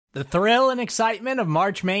The thrill and excitement of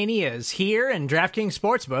March Mania is here, and DraftKings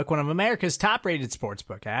Sportsbook, one of America's top-rated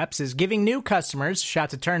sportsbook apps, is giving new customers a shot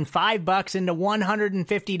to turn $5 into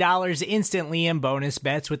 $150 instantly in bonus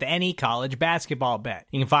bets with any college basketball bet.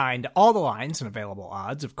 You can find all the lines and available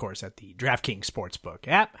odds, of course, at the DraftKings Sportsbook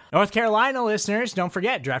app. North Carolina listeners, don't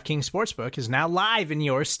forget, DraftKings Sportsbook is now live in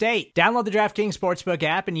your state. Download the DraftKings Sportsbook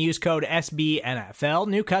app and use code SBNFL.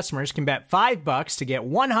 New customers can bet $5 to get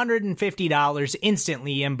 $150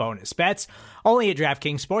 instantly in bonus bets, only at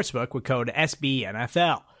DraftKings Sportsbook with code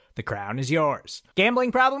SBNFL. The crown is yours.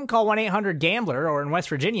 Gambling problem? Call 1-800-GAMBLER, or in West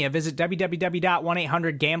Virginia, visit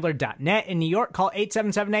www.1800gambler.net. In New York, call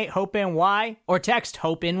 877-8-HOPE-NY or text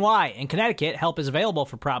HOPE-NY. In Connecticut, help is available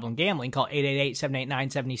for problem gambling. Call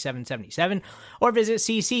 888-789-7777 or visit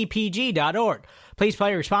ccpg.org. Please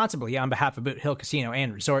play responsibly on behalf of Boot Hill Casino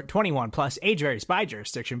and Resort. 21 plus, age varies by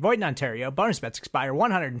jurisdiction. Void in Ontario. Bonus bets expire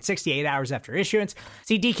 168 hours after issuance.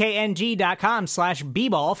 See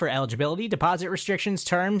dkng.com/bball for eligibility, deposit restrictions,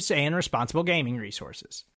 terms, and responsible gaming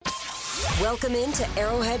resources. Welcome into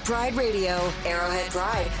Arrowhead Pride Radio. Arrowhead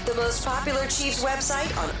Pride, the most popular Chiefs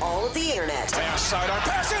website on all of the internet. Pass sidearm,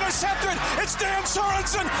 pass intercepted. It's Dan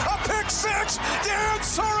Sorensen, a pick six. Dan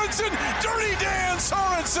Sorensen, dirty Dan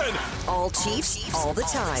Sorensen. All Chiefs, all the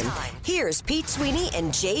time. Here's Pete Sweeney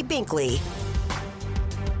and Jay Binkley.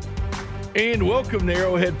 And welcome to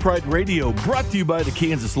Arrowhead Pride Radio, brought to you by the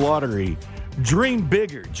Kansas Lottery. Dream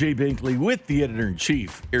bigger. Jay Binkley with the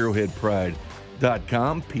editor-in-chief, Arrowhead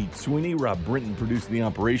Pride.com. Pete Sweeney, Rob Brinton producing the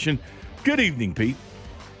operation. Good evening, Pete.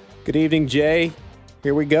 Good evening, Jay.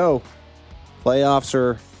 Here we go.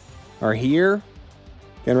 Playoffs are here.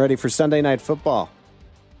 Getting ready for Sunday Night Football.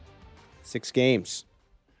 6 games.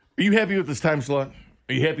 Are you happy with this time slot?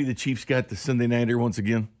 Are you happy the Chiefs got the Sunday Nighter once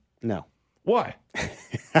again? No. Why?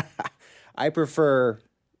 I prefer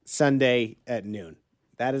Sunday at noon.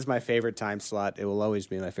 That is my favorite time slot. It will always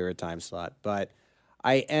be my favorite time slot. But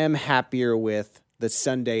I am happier with the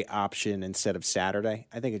Sunday option instead of Saturday.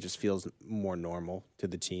 I think it just feels more normal to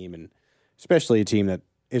the team, and especially a team that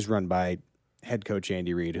is run by head coach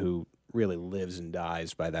Andy Reid, who really lives and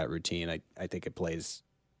dies by that routine. I think it plays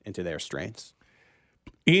into their strengths.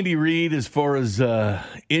 Andy Reid, as far as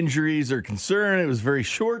injuries are concerned, it was very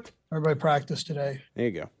short. Everybody practiced today. There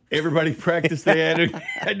you go. Everybody practiced today.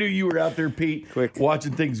 I knew you were out there, Pete,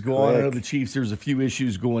 watching things go on. I know the Chiefs, there's a few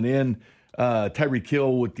issues going in. Tyreek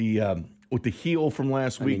Hill with the heel from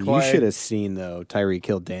last week. You should have seen, though, Tyreek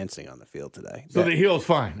Hill dancing on the field today. So the heel's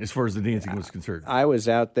fine as far as the dancing was concerned. I was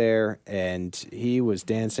out there, and he was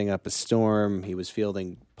dancing up a storm. He was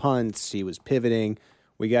fielding punts. He was pivoting.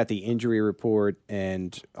 We got the injury report,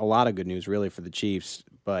 and a lot of good news, really, for the Chiefs.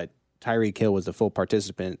 But Tyreek Hill was a full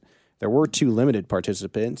participant. There were 2 limited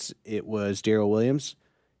participants. It was Darrell Williams,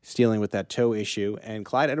 dealing with that toe issue, and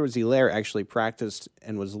Clyde Edwards-Helaire actually practiced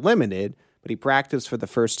and was limited, but he practiced for the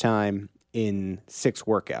first time in 6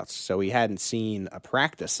 workouts. So he hadn't seen a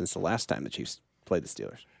practice since the last time the Chiefs played the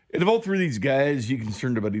Steelers. And of all 3 of these guys, you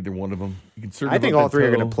concerned about either one of them? I think all 3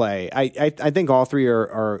 are going to play. I think all 3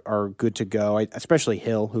 are good to go, especially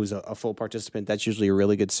Hill, who's a full participant. That's usually a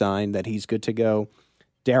really good sign that he's good to go.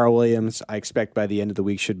 Darrell Williams, I expect by the end of the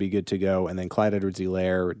week should be good to go. And then Clyde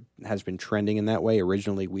Edwards-Helaire has been trending in that way,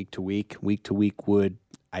 originally week to week. Week to week would,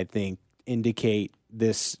 I think, indicate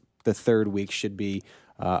the third week should be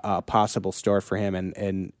a possible start for him,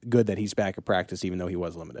 and good that he's back at practice even though he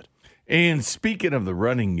was limited. And speaking of the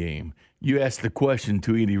running game, you asked the question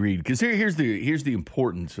to Andy Reid, because here's the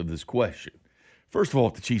importance of this question. First of all,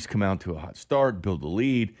 if the Chiefs come out to a hot start, build a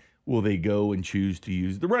lead, will they go and choose to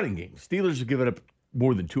use the running game? Steelers have given up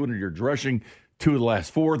more than 200 yards rushing, 2 of the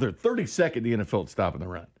last 4. They're 32nd in the NFL at stopping the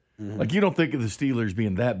run. Mm-hmm. Like, you don't think of the Steelers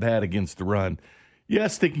being that bad against the run.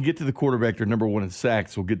 Yes, they can get to the quarterback. They're number 1 in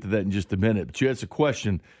sacks. We'll get to that in just a minute. But you asked a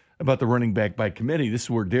question about the running back by committee. This is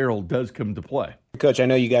where Darrell does come into play. Coach, I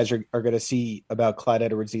know you guys are going to see about Clyde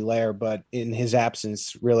Edwards-Helaire, but in his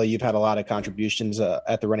absence, really, you've had a lot of contributions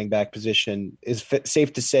at the running back position. Is it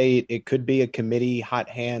safe to say it could be a committee hot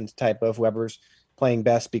hand type of whoever's playing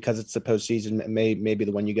best because it's the postseason, maybe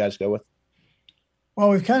the one you guys go with?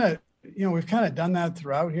 Well, we've kind of done that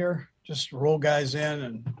throughout here. Just roll guys in,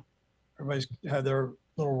 and everybody's had their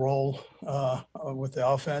little role with the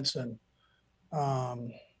offense, and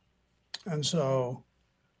so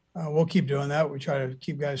we'll keep doing that. We try to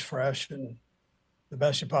keep guys fresh and the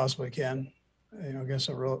best you possibly can, against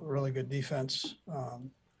a really good defense.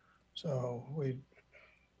 So it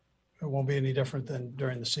won't be any different than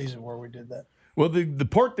during the season where we did that. Well, the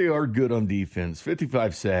part they are good on defense,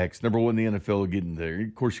 55 sacks, number 1 in the NFL getting there.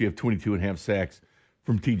 Of course, you have 22.5 sacks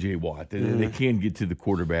from T.J. Watt. They can get to the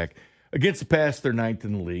quarterback. Against the pass, they're 9th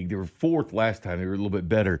in the league. They were 4th last time. They were a little bit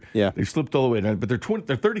better. Yeah. They slipped all the way down, but they're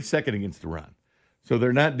 32nd against the run. So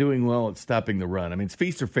they're not doing well at stopping the run. I mean, it's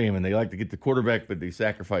feast or famine. They like to get the quarterback, but they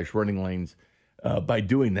sacrifice running lanes by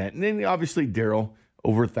doing that. And then, obviously, Darrell,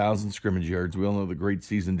 over 1,000 scrimmage yards. We all know the great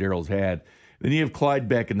season Darrell's had. Then you have Clyde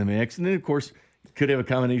back in the mix. And then, of course, could have a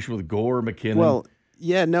combination with Gore, McKinnon. Well,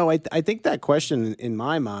 yeah, no, I think that question in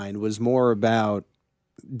my mind was more about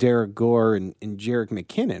Derek Gore and Jerick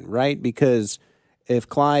McKinnon, right? Because if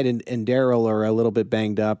Clyde and Darrell are a little bit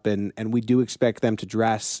banged up and we do expect them to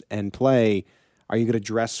dress and play, are you going to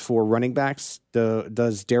dress for running backs?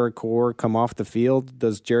 Does Derek Gore come off the field?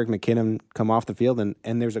 Does Jerick McKinnon come off the field?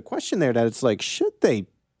 And there's a question there that it's like, should they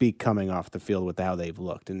be coming off the field with how they've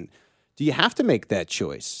looked? And do you have to make that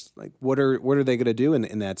choice? Like, what are they going to do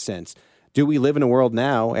in that sense? Do we live in a world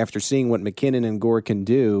now, after seeing what McKinnon and Gore can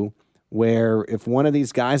do, where if one of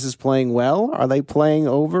these guys is playing well, are they playing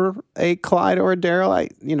over a Clyde or a Darrell?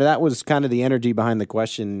 That was kind of the energy behind the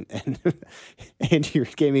question, and Andrew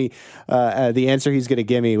gave me the answer he's going to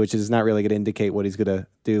give me, which is not really going to indicate what he's going to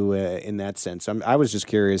do in that sense. I was just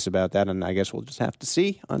curious about that, and I guess we'll just have to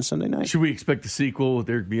see on Sunday night. Should we expect a sequel with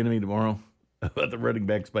Eric Bieniemy tomorrow about the running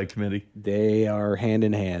backs by committee? They are hand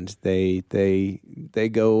in hand. They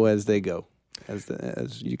go as they go,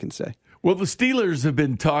 as you can say. Well, the Steelers have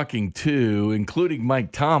been talking too, including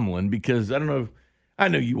Mike Tomlin, because I know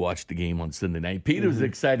you watched the game on Sunday night. Pete, it was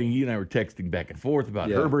exciting. You and I were texting back and forth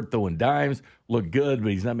about Herbert throwing dimes. Looked good,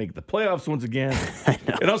 but he's not making the playoffs once again.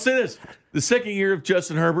 And I'll say this. The second year of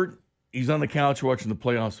Justin Herbert, he's on the couch watching the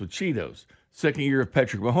playoffs with Cheetos. Second year of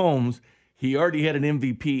Patrick Mahomes, he already had an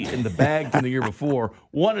MVP in the bag from the year before.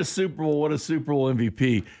 Won a Super Bowl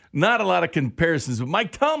MVP. Not a lot of comparisons, but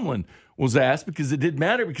Mike Tomlin was asked, because it didn't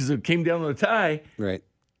matter, because it came down to a tie. Right.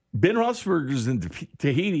 Ben Roethlisberger's in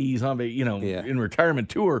Tahiti. He's on in retirement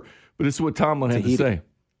tour. But this is what Tomlin had to say.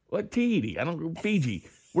 What Tahiti? I don't know. Fiji.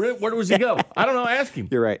 Where does he go? I don't know. Ask him.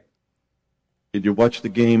 You're right. Did you watch the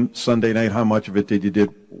game Sunday night? How much of it did you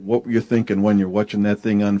did? What were you thinking when you're watching that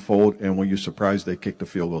thing unfold? And were you surprised they kicked the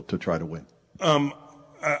field goal to try to win?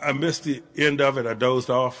 I missed the end of it. I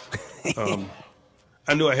dozed off.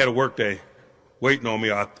 I knew I had a work day waiting on me,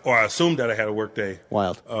 or I assumed that I had a work day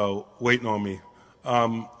waiting on me.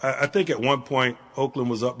 I think at one point Oakland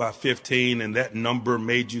was up by 15, and that number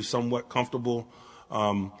made you somewhat comfortable.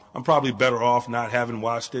 I'm probably better off not having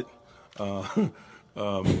watched it.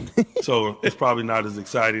 So it's probably not as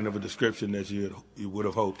exciting of a description as you would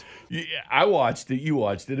have hoped. Yeah, I watched it. You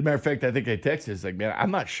watched it. As a matter of fact, I think I texted. It's like, man, I'm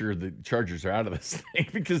not sure the Chargers are out of this thing,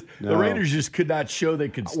 because the Raiders just could not show they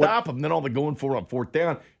could stop them. Then all the going for on fourth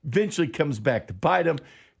down eventually comes back to bite him.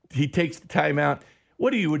 He takes the timeout.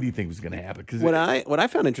 What do you think was going to happen? What I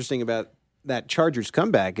found interesting about that Chargers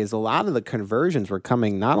comeback is a lot of the conversions were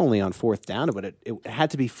coming not only on fourth down, but it had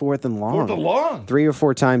to be fourth and long. 3 or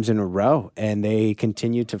 4 times in a row, and they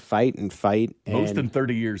continued to fight and fight. Most in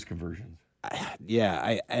 30 years conversions.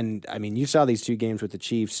 Yeah, I mean, you saw these 2 games with the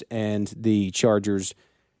Chiefs and the Chargers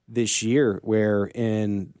this year, where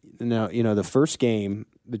in the first game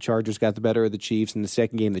the Chargers got the better of the Chiefs, and the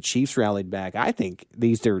second game the Chiefs rallied back. I think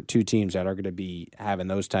these are 2 teams that are going to be having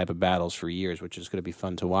those type of battles for years, which is going to be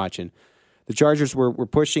fun to watch. And the Chargers were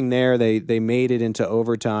pushing there. They made it into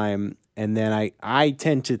overtime, and then I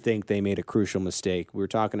tend to think they made a crucial mistake. We were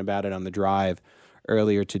talking about it on the drive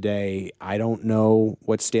earlier today. I don't know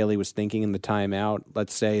what Staley was thinking in the timeout.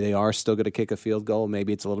 Let's say they are still going to kick a field goal.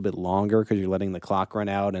 Maybe it's a little bit longer because you're letting the clock run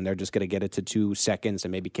out, and they're just going to get it to 2 seconds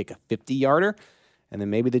and maybe kick a 50-yarder. And then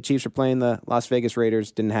maybe the Chiefs are playing the Las Vegas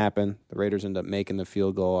Raiders. Didn't happen. The Raiders end up making the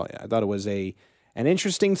field goal. I thought it was an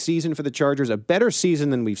interesting season for the Chargers, a better season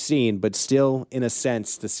than we've seen, but still, in a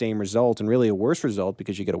sense, the same result, and really a worse result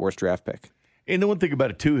because you get a worse draft pick. And the one thing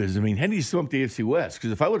about it, too, is, how do you sum up the AFC West?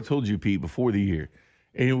 Because if I would have told you, Pete, before the year,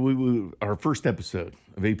 and our first episode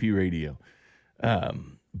of AP Radio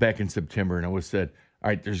back in September, and I would have said, all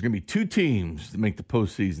right, there's going to be 2 teams that make the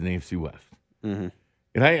postseason in the AFC West. Mm-hmm.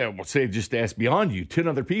 And I will say, just to ask beyond you, 10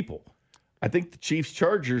 other people. I think the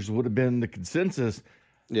Chiefs-Chargers would have been the consensus.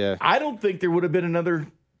 Yeah. I don't think there would have been another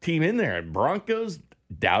team in there. Broncos,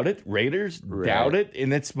 doubt it. Raiders, doubt it.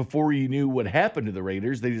 And that's before you knew what happened to the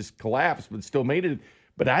Raiders. They just collapsed, but still made it.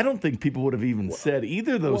 But I don't think people would have even said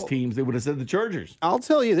either of those teams. They would have said the Chargers. I'll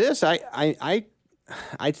tell you this. I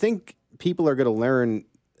think people are going to learn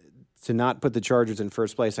to not put the Chargers in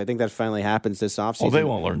first place. I think that finally happens this offseason. Oh, they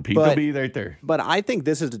won't learn. Pete, they'll be right there. But I think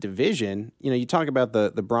this is a division. You talk about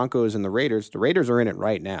the Broncos and the Raiders. The Raiders are in it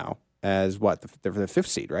right now as what? They're the 5th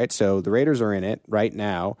seed, right? So the Raiders are in it right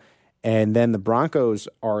now. And then the Broncos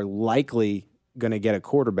are likely going to get a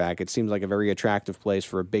quarterback. It seems like a very attractive place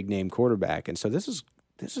for a big name quarterback. And so this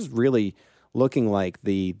is really looking like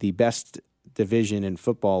the best division in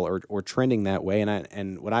football, or trending that way.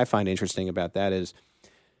 And what I find interesting about that is,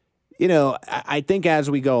 I think as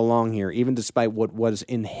we go along here, even despite what was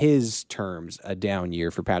in his terms a down year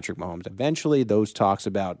for Patrick Mahomes, eventually those talks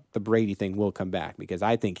about the Brady thing will come back, because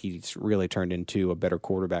I think he's really turned into a better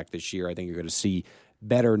quarterback this year. I think you're going to see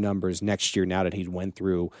better numbers next year now that he's went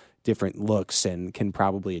through different looks and can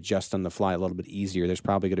probably adjust on the fly a little bit easier. There's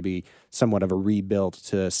probably going to be somewhat of a rebuild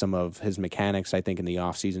to some of his mechanics, I think, in the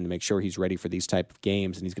offseason to make sure he's ready for these type of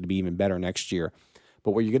games, and he's going to be even better next year.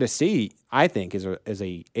 But what you're going to see, I think, is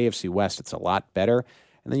a AFC West that's a lot better.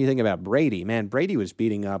 And then you think about Brady. Man, Brady was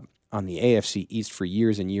beating up on the AFC East for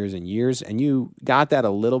years and years and years, and you got that a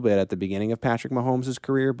little bit at the beginning of Patrick Mahomes'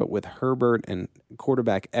 career, but with Herbert and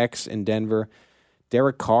quarterback X in Denver,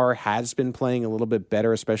 Derek Carr has been playing a little bit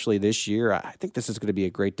better, especially this year. I think this is going to be a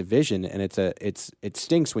great division, and it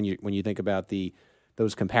stinks when you think about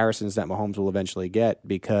those comparisons that Mahomes will eventually get,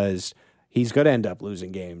 because he's going to end up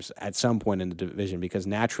losing games at some point in the division, because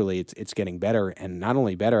naturally it's getting better, and not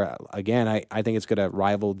only better. Again, I think it's going to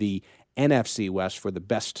rival the NFC West for the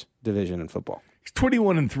best division in football. He's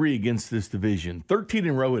 21-3 against this division, 13 in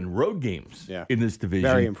a row in road games in this division.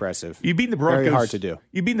 Very impressive. You beat the Broncos. Very hard to do.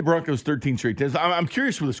 You beat the Broncos 13 straight times. I'm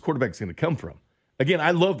curious where this quarterback's going to come from. Again,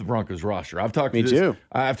 I love the Broncos roster. I've talked to this. Too.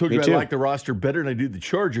 I've told you I like the roster better than I do the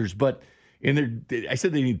Chargers, but I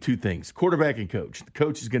said they need two things: quarterback and coach. The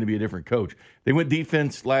coach is going to be a different coach. They went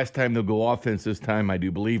defense last time; they'll go offense this time, I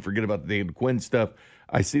do believe. Forget about the David Quinn stuff.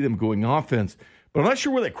 I see them going offense, but I'm not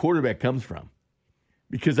sure where that quarterback comes from,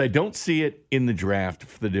 because I don't see it in the draft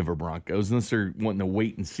for the Denver Broncos, unless they're wanting to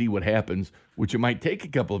wait and see what happens, which it might take a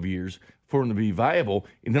couple of years for them to be viable.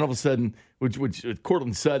 And then all of a sudden, which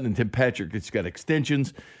Cortland Sutton and Tim Patrick, it's got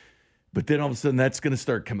extensions. But then all of a sudden that's going to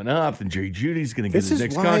start coming up, and Jerry Jeudy's going to get his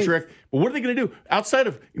next contract. But what are they going to do outside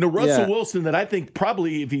of Russell Wilson? That I think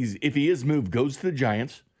probably if he is moved, goes to the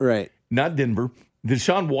Giants, right? Not Denver.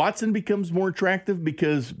 Deshaun Watson becomes more attractive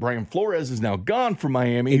because Brian Flores is now gone from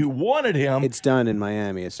Miami, who wanted him. It's done in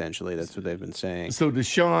Miami, essentially. That's what they've been saying. So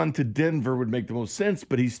Deshaun to Denver would make the most sense,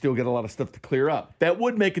 but he's still got a lot of stuff to clear up. That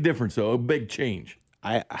would make a difference, though, a big change.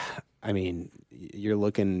 I mean, you're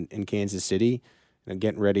looking in Kansas City and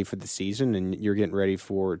getting ready for the season, and you're getting ready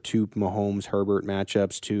for two Mahomes-Herbert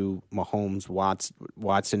matchups, two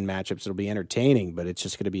Mahomes-Watson matchups. It'll be entertaining, but it's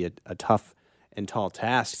just going to be a tough and tall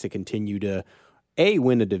task to continue to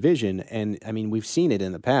win a division. And I mean, we've seen it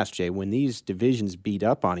in the past, Jay. When these divisions beat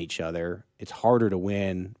up on each other, it's harder to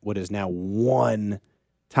win what is now one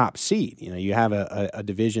top seed. You have a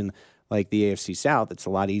division like the AFC South. It's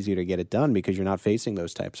a lot easier to get it done because you're not facing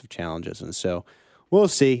those types of challenges. And so we'll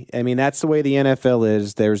see. I mean, that's the way the NFL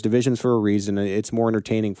is. There's divisions for a reason. It's more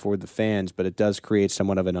entertaining for the fans, but it does create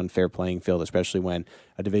somewhat of an unfair playing field, especially when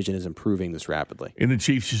a division is improving this rapidly. And the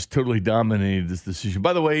Chiefs just totally dominated this decision.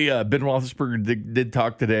 By the way, Ben Roethlisberger did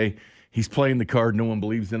talk today. He's playing the card. No one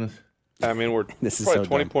believes in us. I mean, we're probably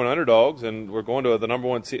 20-point underdogs, and we're going to the number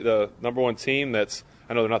one team that's,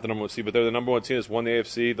 I know they're not the number one seed, but they're the number one team that's won the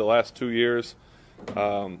AFC the last 2 years.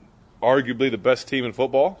 Arguably the best team in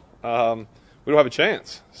football. We don't have a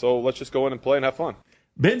chance. So let's just go in and play and have fun.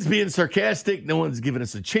 Ben's being sarcastic. No one's giving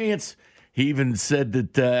us a chance. He even said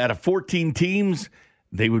that out of 14 teams,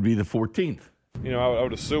 they would be the 14th. I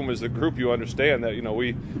would assume as a group you understand that,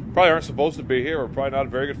 we probably aren't supposed to be here. We're probably not a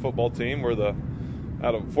very good football team.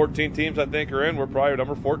 Out of 14 teams I think are in, we're probably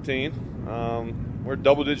number 14. We're a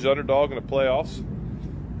double-digit underdog in the playoffs.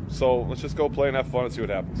 So let's just go play and have fun and see what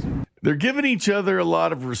happens. They're giving each other a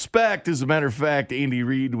lot of respect. As a matter of fact, Andy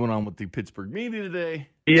Reid went on with the Pittsburgh media today.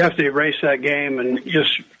 You have to erase that game and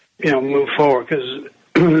just, move forward, because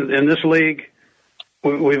in this league,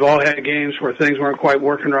 we've all had games where things weren't quite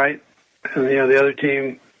working right, and the other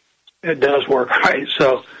team, it does work right.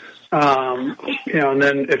 So, and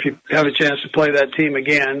then if you have a chance to play that team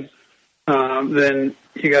again, then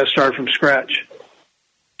you got to start from scratch.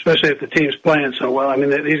 Especially if the team's playing so well. I mean,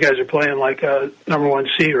 these guys are playing like a number one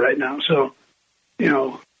seed right now. So, we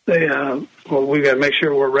got to make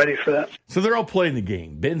sure we're ready for that. So they're all playing the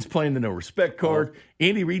game. Ben's playing the no respect card.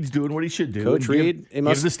 Andy Reid's doing what he should do. Coach Reid, give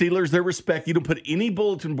the Steelers their respect. You don't put any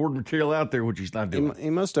bulletin board material out there, which he's not doing. He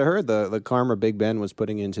must have heard the karma Big Ben was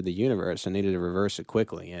putting into the universe and needed to reverse it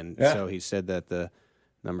quickly. And so he said that the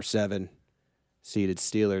number 7 seeded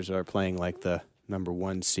Steelers are playing like the number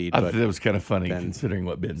 1 seed. I thought that was kind of funny considering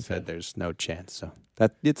what Ben said. There's no chance. So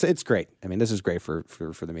that it's great. I mean, this is great for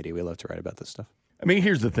the media. We love to write about this stuff. I mean,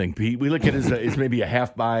 here's the thing, Pete. We look at it as maybe a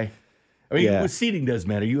half buy. I mean, seeding does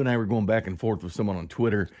matter. You and I were going back and forth with someone on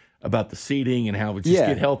Twitter about the seeding and how it just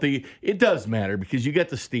get healthy. It does matter because you got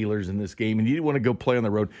the Steelers in this game, and you didn't want to go play on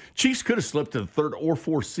the road. Chiefs could have slipped to the 3rd or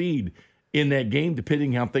 4th seed in that game,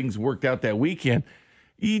 depending how things worked out that weekend.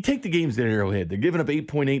 You take the games at Arrowhead. They're giving up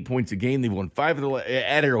 8.8 points a game. They've won 5 of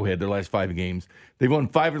at Arrowhead their last 5 games. They've won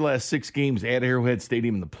 5 of the last 6 games at Arrowhead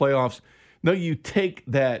Stadium in the playoffs. No, you take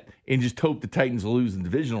that and just hope the Titans lose in the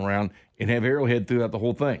divisional round and have Arrowhead throughout the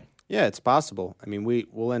whole thing. Yeah, it's possible. I mean,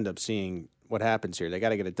 we'll end up seeing what happens here. They got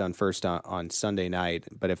to get it done first on Sunday night.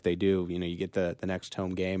 But if they do, you get the next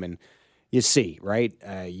home game and you see, right?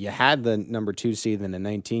 You had the number 2 seed in the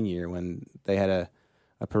 19 year when they had a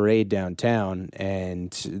parade downtown,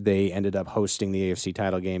 and they ended up hosting the AFC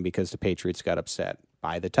title game because the Patriots got upset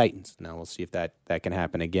by the Titans. Now we'll see if that can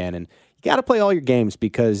happen again. And you got to play all your games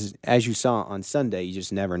because, as you saw on Sunday, you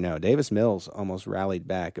just never know. Davis Mills almost rallied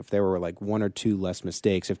back. If there were like 1 or 2 less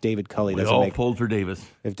mistakes, if David Culley pulled for Davis.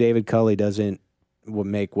 If David Culley doesn't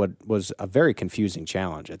make what was a very confusing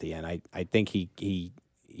challenge at the end, I think he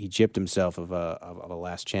gypped himself of a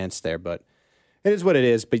last chance there, but. It is what it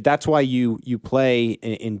is, but that's why you play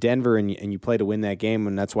in Denver and you play to win that game,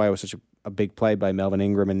 and that's why it was such a big play by Melvin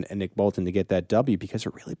Ingram and Nick Bolton to get that W, because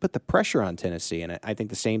it really put the pressure on Tennessee. And I think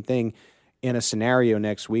the same thing in a scenario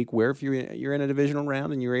next week where if you're in a divisional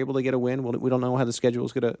round and you're able to get a win, we don't know how the schedule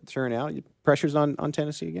is going to turn out. Pressure's on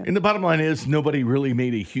Tennessee again. And the bottom line is nobody really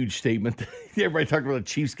made a huge statement. Everybody talked about the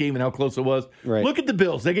Chiefs game and how close it was. Right. Look at the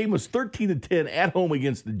Bills. That game was 13-10 at home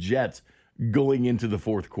against the Jets. Going into the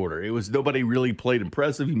 4th quarter. It was nobody really played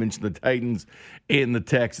impressive. You mentioned the Titans and the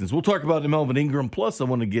Texans. We'll talk about the Melvin Ingram. Plus, I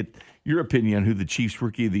want to get your opinion on who the Chiefs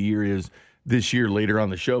Rookie of the Year is this year later on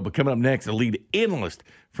the show. But coming up next, a lead analyst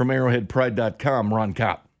from ArrowheadPride.com, Ron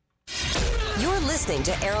Kopp. You're listening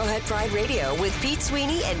to Arrowhead Pride Radio with Pete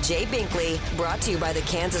Sweeney and Jay Binkley. Brought to you by the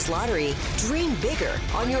Kansas Lottery. Dream bigger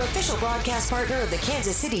on your official broadcast partner of the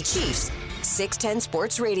Kansas City Chiefs. 610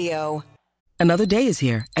 Sports Radio. Another day is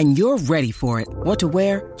here, and you're ready for it. What to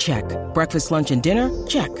wear? Check. Breakfast, lunch, and dinner?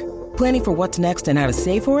 Check. Planning for what's next and how to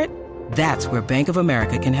save for it? That's where Bank of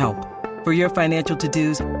America can help. For your financial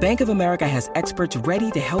to-dos, Bank of America has experts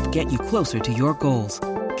ready to help get you closer to your goals.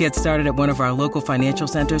 Get started at one of our local financial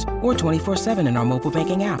centers or 24/7 in our mobile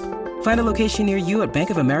banking app. Find a location near you at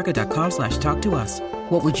bankofamerica.com/talktous.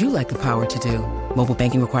 What would you like the power to do? Mobile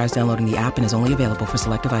banking requires downloading the app and is only available for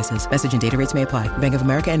select devices. Message and data rates may apply. Bank of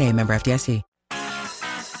America NA, member FDIC.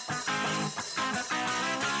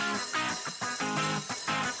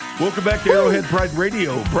 Welcome back to Arrowhead Pride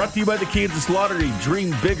Radio, brought to you by the Kansas Lottery.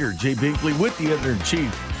 Dream bigger. Jay Binkley with the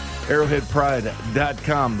editor-in-chief,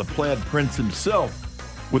 ArrowheadPride.com, the Plaid Prince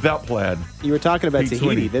himself, without plaid. You were talking about Pete Tahiti.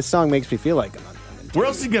 Sweeney. This song makes me feel like I'm in Where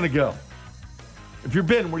else is he going to go? If you're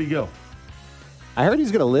Ben, where do you go? I heard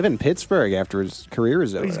he's going to live in Pittsburgh after his career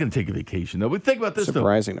is over. He's going to take a vacation, though. But think about this,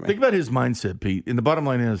 Surprising to me. Think about his mindset, Pete. And the bottom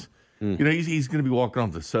line is, he's going to be walking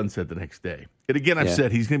off the sunset the next day. And again, I've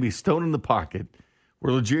said he's going to be stone in the pocket.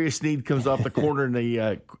 Where L'Jarius Sneed comes off the corner in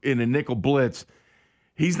a nickel blitz,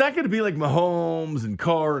 he's not going to be like Mahomes and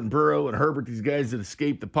Carr and Burrow and Herbert, these guys that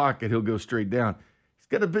escape the pocket. He'll go straight down. He's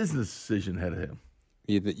got a business decision ahead of him.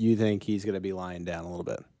 You think he's going to be lying down a little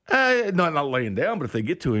bit? Not laying down, but if they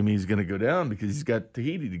get to him, he's going to go down because he's got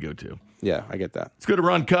Tahiti to go to. Yeah, I get that. Let's go to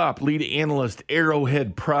Ron Kopp, lead analyst,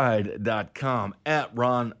 ArrowheadPride.com, at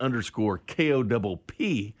Ron_KOPP,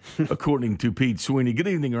 according to Pete Sweeney. Good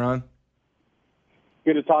evening, Ron.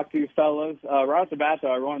 Good to talk to you, fellas. Right off the bat,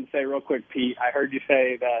 though, I wanted to say real quick, Pete, I heard you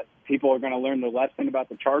say that people are going to learn the lesson about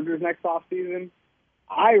the Chargers next offseason.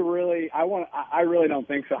 I really don't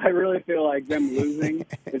think so. I really feel like them losing is,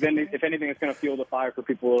 if anything, it's going to fuel the fire for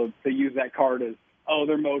people to use that card as, oh,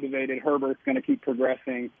 they're motivated. Herbert's going to keep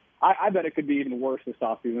progressing. I bet it could be even worse this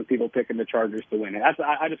offseason with people picking the Chargers to win it.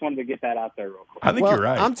 I just wanted to get that out there real quick. I think you're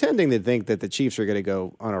right. I'm tending to think that the Chiefs are going to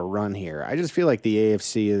go on a run here. I just feel like the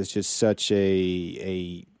AFC is just such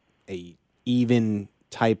a even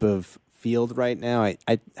type of field right now.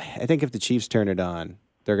 I think if the Chiefs turn it on,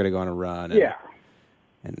 they're going to go on a run.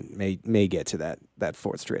 And may get to that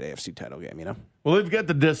fourth straight AFC title game, Well, they've got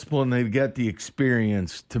the discipline, they've got the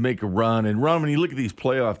experience to make a run. And, Ron, when you look at these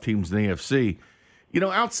playoff teams in the AFC,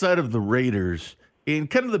 outside of the Raiders and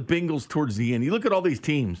kind of the Bengals towards the end, you look at all these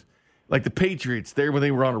teams, like the Patriots, there when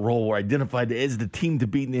they were on a roll, were identified as the team to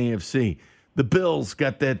beat in the AFC. The Bills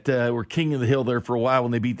got that, were king of the hill there for a while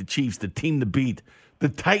when they beat the Chiefs, the team to beat. The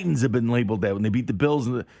Titans have been labeled that when they beat the Bills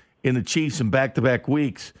and the Chiefs in back-to-back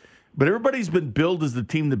weeks. But everybody's been billed as the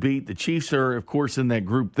team to beat. The Chiefs are, of course, in that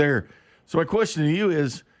group there. So my question to you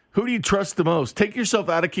is, who do you trust the most? Take yourself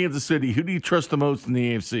out of Kansas City. Who do you trust the most in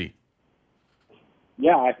the AFC?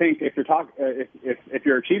 Yeah, I think if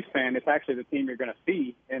you're a Chiefs fan, it's actually the team you're going to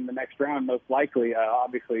see in the next round most likely.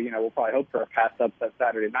 Obviously, we'll probably hope for a past upset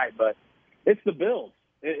Saturday night, but it's the Bills.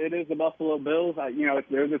 It is the Buffalo Bills.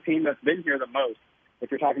 There's a team that's been here the most. If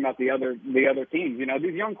you're talking about the other teams,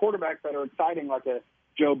 these young quarterbacks that are exciting, like a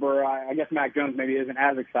Joe Burrow. I guess Mac Jones maybe isn't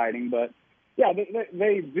as exciting, but yeah,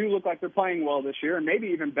 they do look like they're playing well this year, and maybe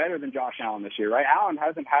even better than Josh Allen this year, right? Allen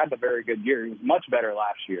hasn't had a very good year. He was much better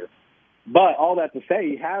last year. But all that to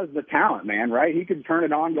say, he has the talent, man, right? He could turn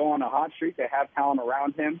it on, go on a hot streak. They have talent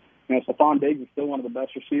around him. Stephon Diggs is still one of the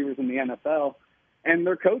best receivers in the NFL, and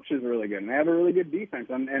their coach is really good, and they have a really good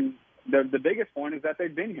defense. And the biggest point is that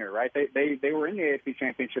they've been here, right? They were in the AFC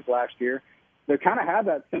Championship last year. They kind of have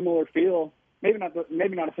that similar feel, maybe not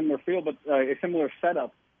a similar feel, but a similar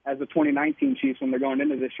setup as the 2019 Chiefs when they're going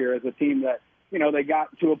into this year as a team that, they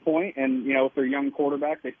got to a point, and, with their young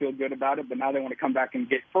quarterback, they feel good about it, but now they want to come back and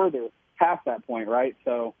get further past that point, right?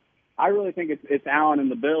 So I really think it's Allen and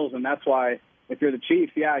the Bills, and that's why if you're the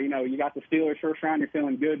Chiefs, you got the Steelers first round, you're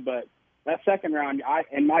feeling good, but that second round,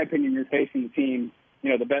 in my opinion, you're facing the team,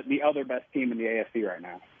 the other best team in the AFC right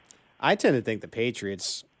now. I tend to think the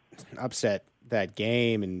Patriots upset that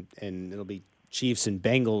game, and it'll be Chiefs and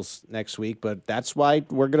Bengals next week, but that's why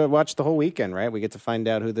we're going to watch the whole weekend, right? We get to find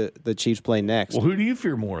out who the Chiefs play next. Well, who do you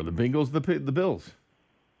fear more, the Bengals, the Bills?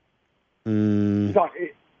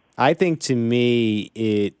 I think to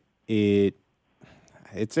me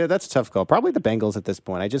that's a tough call. Probably the Bengals at this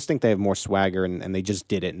point. I just think they have more swagger and they just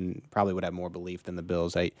did it and probably would have more belief than the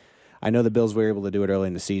Bills. I know the Bills were able to do it early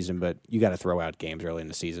in the season, but you got to throw out games early in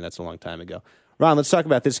the season. That's a long time ago. Ron, let's talk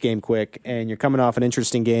about this game quick. And you're coming off an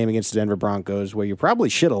interesting game against the Denver Broncos where you probably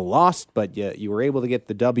should have lost, but you were able to get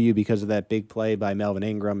the W because of that big play by Melvin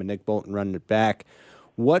Ingram and Nick Bolton running it back.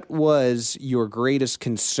 What was your greatest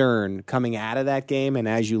concern coming out of that game and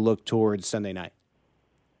as you look towards Sunday night?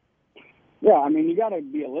 Yeah, you got to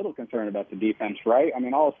be a little concerned about the defense, right?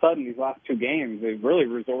 All of a sudden, these last two games, they've really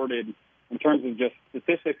resorted, in terms of just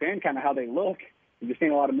statistics and kind of how they look, you've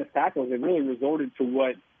seen a lot of missed tackles. They've really resorted to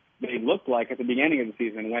what they looked like at the beginning of the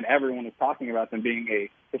season when everyone was talking about them being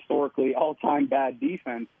a historically all-time bad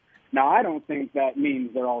defense. Now, I don't think that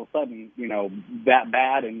means they're all of a sudden, that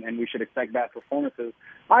bad and we should expect bad performances.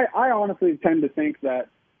 I honestly tend to think that,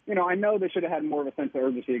 I know they should have had more of a sense of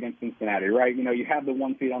urgency against Cincinnati, right? You have the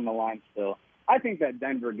 1 seed on the line still. I think that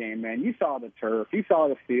Denver game, man, you saw the turf, you saw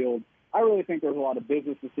the field. I really think there's a lot of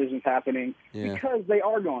business decisions happening because they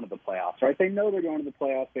are going to the playoffs, right? They know they're going to the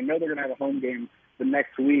playoffs. They know they're going to have a home game the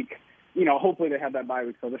next week. Hopefully they have that bye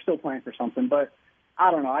week, so they're still playing for something. But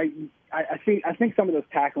I don't know. I think some of those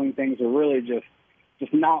tackling things are really just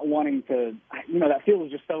not wanting to. That field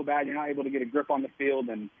is just so bad. You're not able to get a grip on the field,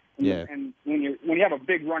 and when you have a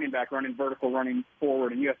big running back running vertical, running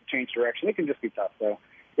forward, and you have to change direction, it can just be tough. So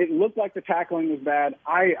it looked like the tackling was bad.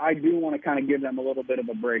 I do want to kind of give them a little bit of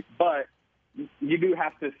a break, but you do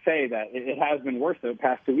have to say that it has been worse the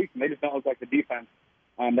past 2 weeks, and they just don't look like the defense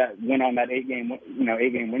that went on that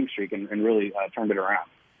 8-game win streak and really turned it around.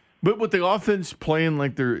 But with the offense playing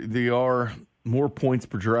like they are more points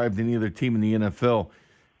per drive than any other team in the NFL,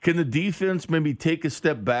 can the defense maybe take a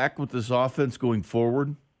step back with this offense going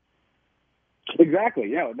forward?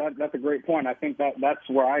 Exactly. Yeah, that's a great point. I think that's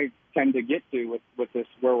where I tend to get to with this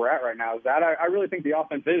where we're at right now. Is that I really think the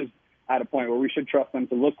offense is at a point where we should trust them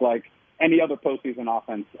to look like any other postseason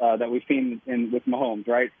offense that we've seen with Mahomes,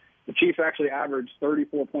 right? The Chiefs actually averaged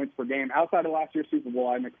 34 points per game outside of last year's Super Bowl.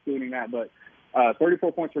 I'm excluding that, but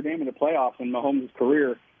 34 points per game in the playoffs in Mahomes'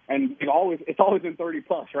 career, and it's always been 30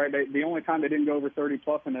 plus, right? The only time they didn't go over 30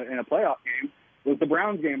 plus in a playoff game was the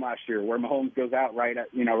Browns game last year, where Mahomes goes out right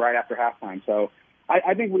after halftime. So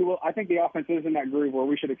I think we will. I think the offense is in that groove where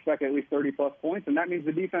we should expect at least 30 plus points, and that means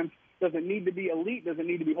the defense doesn't need to be elite, doesn't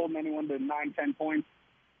need to be holding anyone to 9-10 points.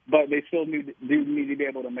 But they still do need to be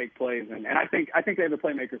able to make plays, and I think they have the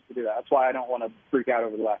playmakers to do that. That's why I don't want to freak out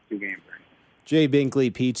over the last two games. Jay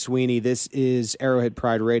Binkley, Pete Sweeney. This is Arrowhead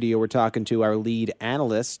Pride Radio. We're talking to our lead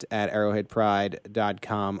analyst at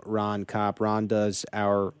arrowheadpride.com, Ron Kopp. Ron does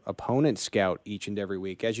our opponent scout each and every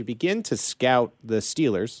week. As you begin to scout the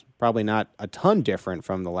Steelers, probably not a ton different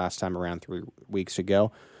from the last time around 3 weeks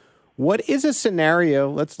ago, what is a scenario?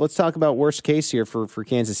 Let's talk about worst case here for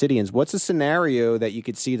Kansas Cityans. What's a scenario that you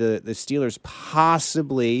could see the Steelers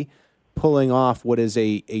possibly pulling off what is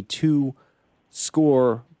a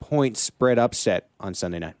 2-score point spread upset on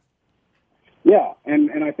Sunday night? Yeah,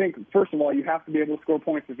 and I think, first of all, you have to be able to score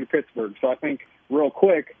points if you're Pittsburgh. So I think, real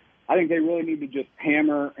quick, I think they really need to just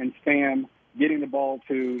hammer and spam getting the ball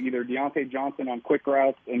to either Deontay Johnson on quick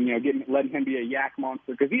routes and letting him be a yak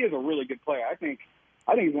monster, because he is a really good player. I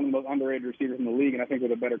I think he's one of the most underrated receivers in the league, and I think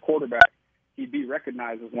with a better quarterback, he'd be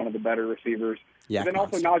recognized as one of the better receivers. Yeah, and then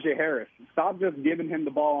also Najee Harris. Stop just giving him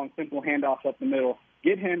the ball on simple handoffs up the middle.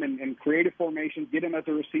 Get him in creative formations. Get him as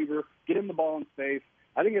a receiver. Get him the ball in space.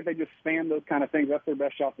 I think if they just spam those kind of things, that's their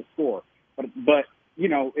best shot to score. But you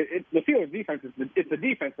know, the Steelers' defense it's the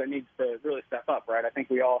defense that needs to really step up, right? I think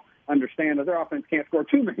we all understand that their offense can't score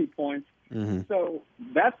too many points. Mm-hmm. So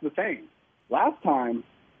that's the thing. Last time,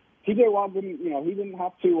 T.J. Watt didn't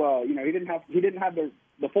have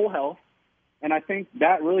the full health, and I think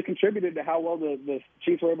that really contributed to how well the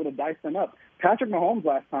Chiefs were able to dice them up. Patrick Mahomes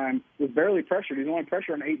last time was barely pressured. He's only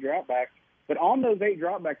pressured on 8 dropbacks, but on those 8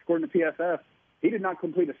 dropbacks, according to PFF, he did not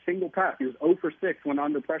complete a single pass. He was 0 for 6 when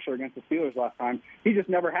under pressure against the Steelers last time. He just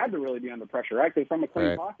never had to really be under pressure, right? Because from a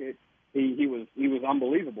clean pocket, he was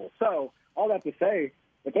unbelievable. So all that to say,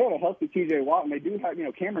 if they have a healthy T.J. Watt, and they do have,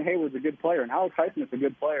 Cameron Hayward's a good player, and Alex Highsmith's a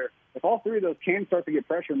good player, if all three of those can start to get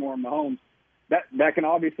pressure more on Mahomes, that can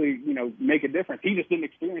obviously, make a difference. He just didn't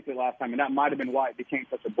experience it last time, and that might have been why it became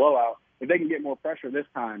such a blowout. If they can get more pressure this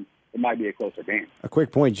time, it might be a closer game. A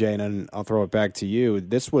quick point, Jay, and then I'll throw it back to you.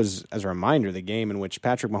 This was, as a reminder, the game in which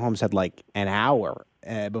Patrick Mahomes had like an hour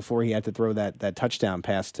before he had to throw that touchdown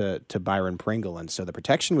pass to Byron Pringle, and so the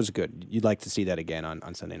protection was good. You'd like to see that again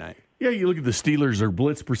on Sunday night. Yeah, you look at the Steelers, their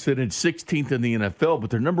blitz percentage, 16th in the NFL, but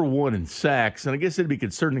they're number 1 in sacks, and I guess it'd be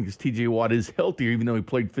concerning because T.J. Watt is healthier, even though he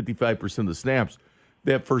played 55% of the snaps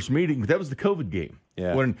that first meeting, but that was the COVID game.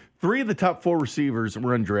 Yeah. When 3 of the top 4 receivers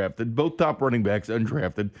were undrafted, both top running backs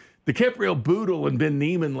undrafted. DeCaprio Bootle and Ben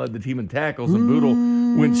Neiman led the team in tackles, and Bootle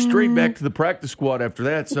went straight back to the practice squad after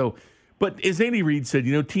that. So, but as Andy Reid said,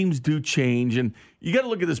 teams do change, and you got to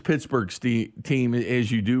look at this Pittsburgh team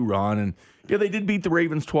as you do, Ron. And they did beat the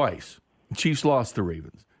Ravens twice. The Chiefs lost the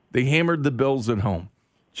Ravens. They hammered the Bills at home.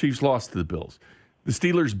 Chiefs lost to the Bills. The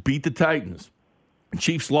Steelers beat the Titans.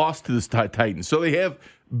 Chiefs lost to the Titans. So they have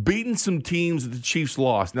beaten some teams that the Chiefs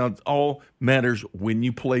lost. Now, it all matters when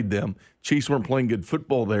you played them. Chiefs weren't playing good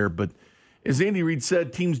football there, but as Andy Reid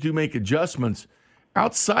said, teams do make adjustments.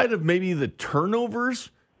 Outside of maybe the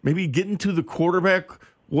turnovers, maybe getting to the quarterback,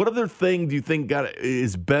 what other thing do you think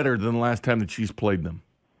is better than the last time the Chiefs played them?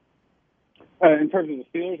 In terms of the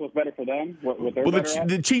Steelers, what's better for them?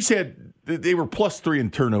 The Chiefs they were +3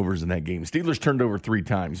 in turnovers in that game. Steelers turned over 3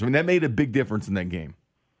 times. I mean, that made a big difference in that game.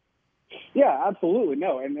 Yeah, absolutely.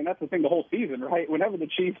 No, and that's the thing the whole season, right? Whenever the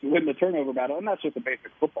Chiefs win the turnover battle, and that's just a basic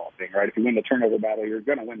football thing, right? If you win the turnover battle, you're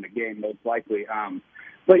going to win the game, most likely.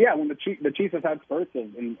 But yeah, when the Chiefs have had spurts of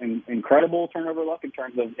incredible turnover luck in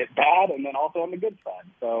terms of it's bad and then also on the good side.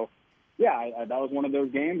 So, yeah, that was one of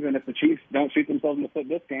those games. And if the Chiefs don't shoot themselves in the foot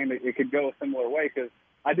this game, it could go a similar way because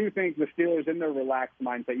I do think the Steelers in their relaxed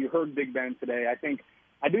mindset, you heard Big Ben today,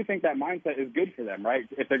 I do think that mindset is good for them, right?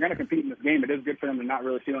 If they're going to compete in this game, it is good for them to not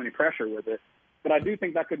really feel any pressure with it. But I do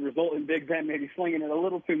think that could result in Big Ben maybe slinging it a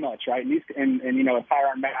little too much, right? And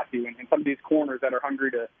Tyrann Mathieu and some of these corners that are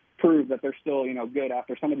hungry to prove that they're still, good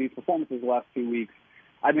after some of these performances the last 2 weeks.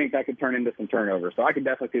 I think that could turn into some turnovers. So I could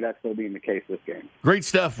definitely see that still being the case this game. Great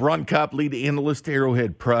stuff. Ron Kopp, lead analyst,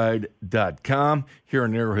 ArrowheadPride.com. Here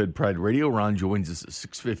on Arrowhead Pride Radio, Ron joins us at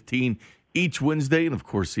 6:15 each Wednesday. And, of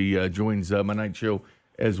course, he joins my night show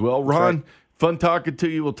as well. Ron, fun talking to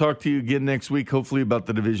you. We'll talk to you again next week, hopefully about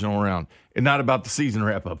the divisional round and not about the season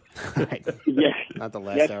wrap-up. Right. Yeah. Not the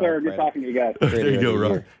last yes, hour. Sir. Good talking to you guys. There you go,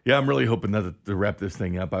 Ron. Yeah, I'm really hoping to wrap this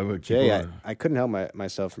thing up. Jay, I couldn't help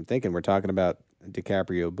myself from thinking we're talking about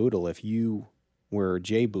DiCaprio Bootle. If you were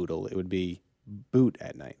Jay Bootle, it would be Boot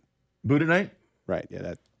at night. Boot at night? Right,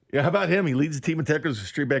 yeah. How about him? He leads the team in tackles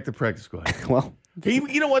straight back to practice squad. Well,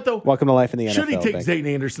 you know what, though? Welcome to life in the NFL. Should he take Zane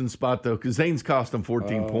Anderson's spot, though? Because Zane's cost him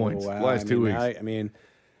 14 points the last 2 weeks. I mean,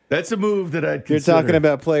 that's a move that I'd consider. You're talking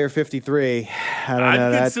about player 53. I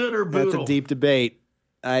don't know. Consider Bootle. That's a deep debate.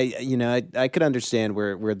 I could understand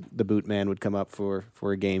where the boot man would come up for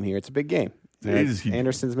a game here. It's a big game.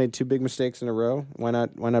 Anderson's made 2 big mistakes in a row. Why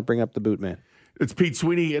not bring up the boot man? It's Pete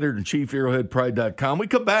Sweeney, editor-in-chief, ArrowheadPride.com. We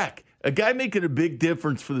come back. A guy making a big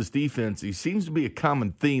difference for this defense. He seems to be a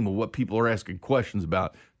common theme of what people are asking questions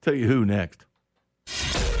about. Tell you who next.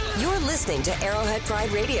 You're listening to Arrowhead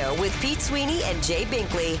Pride Radio with Pete Sweeney and Jay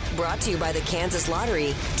Binkley. Brought to you by the Kansas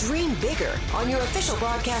Lottery. Dream bigger on your official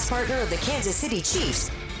broadcast partner of the Kansas City Chiefs.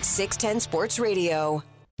 610 Sports Radio.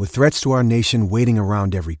 With threats to our nation waiting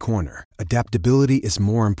around every corner, adaptability is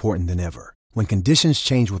more important than ever. When conditions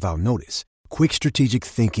change without notice, quick strategic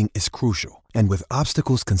thinking is crucial. And with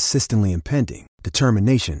obstacles consistently impending,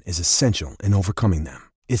 determination is essential in overcoming them.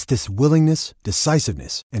 It's this willingness,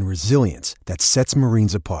 decisiveness, and resilience that sets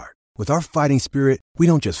Marines apart. With our fighting spirit, we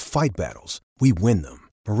don't just fight battles, we win them.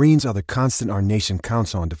 Marines are the constant our nation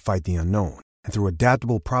counts on to fight the unknown. And through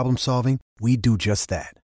adaptable problem solving, we do just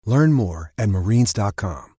that. Learn more at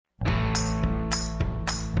marines.com.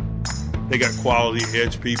 They got quality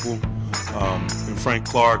edge people, and Frank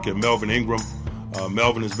Clark and Melvin Ingram.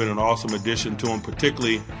 Melvin has been an awesome addition to him,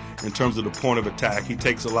 particularly in terms of the point of attack. He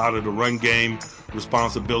takes a lot of the run game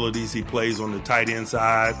responsibilities. He plays on the tight end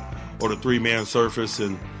side or the three-man surface,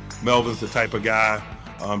 and Melvin's the type of guy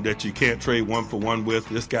that you can't trade one-for-one with.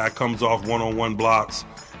 This guy comes off one-on-one blocks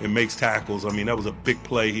and makes tackles. I mean, that was a big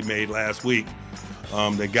play he made last week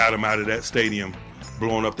that got him out of that stadium,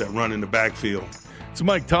 blowing up that run in the backfield. It's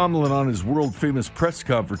Mike Tomlin on his world-famous press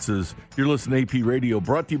conferences. You're listening to AP Radio,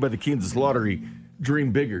 brought to you by the Kansas Lottery.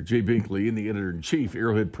 Dream bigger. Jay Binkley, in the editor-in-chief,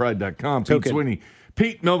 arrowheadpride.com. Pete Sweeney.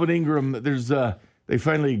 Pete, Melvin Ingram, they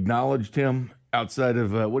finally acknowledged him outside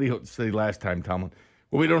of, what do you say last time, Tomlin?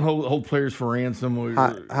 Well, we don't hold players for ransom.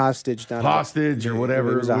 Hostage. Hostage or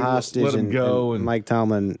whatever. It was a hostage. Let him go. And Mike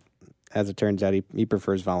Tomlin, as it turns out, he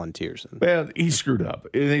prefers volunteers. Well, he screwed up.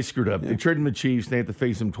 They screwed up. Yeah. They traded him the Chiefs. They had to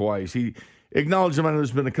face him twice. He acknowledged him. I know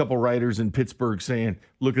there's been a couple writers in Pittsburgh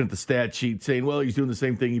looking at the stat sheet, saying, well, he's doing the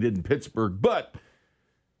same thing he did in Pittsburgh. But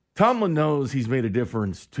Tomlin knows he's made a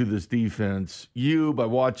difference to this defense. You, by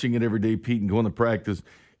watching it every day, Pete, and going to practice,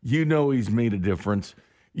 you know he's made a difference.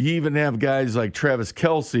 You even have guys like Travis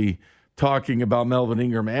Kelce talking about Melvin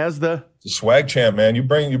Ingram as the swag champ, man. You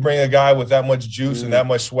bring a guy with that much juice and that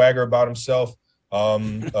much swagger about himself,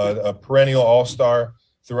 a perennial all-star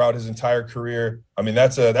throughout his entire career. I mean,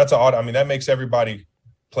 that makes everybody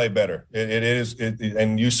play better. It is,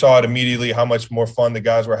 and you saw it immediately how much more fun the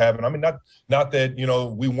guys were having. I mean, not that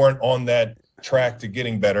we weren't on that track to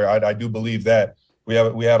getting better. I do believe that we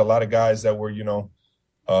had a lot of guys that were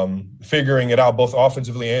figuring it out both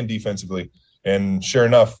offensively and defensively. And sure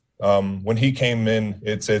enough, when he came in,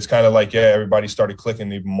 it's kind of like everybody started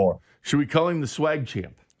clicking even more. Should we call him the swag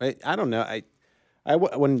champ? I don't know.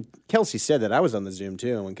 When Kelce said that, I was on the Zoom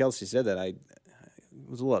too, and when Kelce said that, I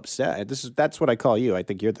was a little upset. That's what I call you. I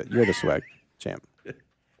think you're the swag champ,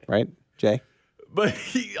 right, Jay? But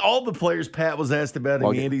all the players, Pat was asked about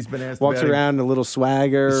him. Andy's been asked about him. Walks around a little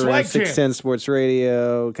swagger. Swag 610 Sports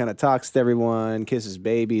Radio, kind of talks to everyone, kisses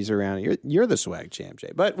babies around. You're the swag champ,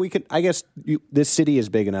 Jay. But we could, I guess, this city is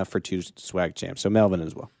big enough for two swag champs. So Melvin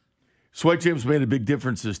as well. Swag champ's made a big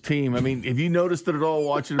difference this team. I mean, have you noticed it at all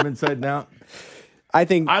watching him inside and out? I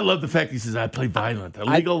love the fact he says, I play violent. A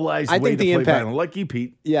legalized way to play violent. Like you,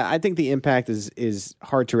 Pete. Yeah, I think the impact is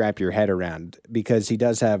hard to wrap your head around because he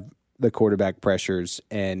does have the quarterback pressures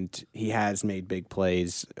and he has made big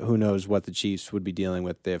plays. Who knows what the Chiefs would be dealing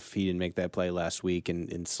with if he didn't make that play last week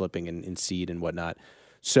and slipping in seed and whatnot.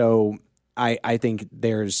 So I think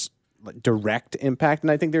there's direct impact and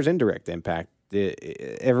I think there's indirect impact.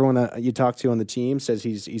 Everyone you talk to on the team says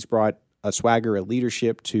he's brought a swagger, a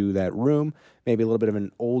leadership to that room, maybe a little bit of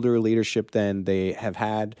an older leadership than they have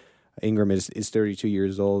had. Ingram is 32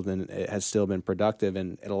 years old and it has still been productive,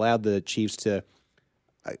 and it allowed the Chiefs to,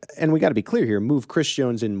 and we got to be clear here, move Chris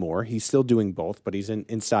Jones in more. He's still doing both, but he's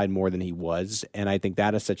inside more than he was, and I think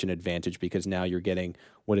that is such an advantage because now you're getting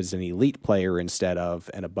what is an elite player instead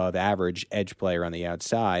of an above-average edge player on the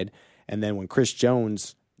outside, and then when Chris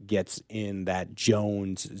Jones gets in that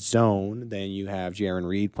Jones zone, then you have Jaron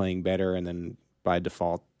Reed playing better, and then by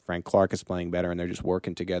default, Frank Clark is playing better, and they're just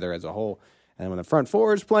working together as a whole. And when the front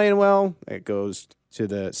four is playing well, it goes to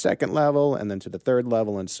the second level and then to the third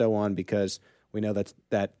level and so on, because we know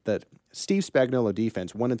that Steve Spagnuolo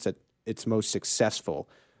defense, when it's at its most successful,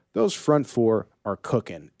 those front four are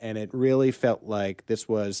cooking. And it really felt like this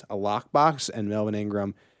was a lockbox, and Melvin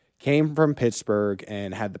Ingram came from Pittsburgh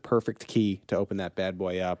and had the perfect key to open that bad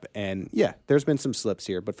boy up. And, yeah, there's been some slips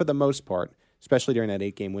here. But for the most part, especially during that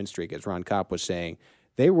 8-game win streak, as Ron Kopp was saying,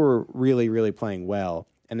 they were really, really playing well.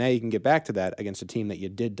 And now you can get back to that against a team that you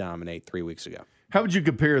did dominate 3 weeks ago. How would you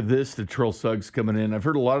compare this to Terrell Suggs coming in? I've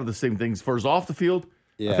heard a lot of the same things. As far as off the field,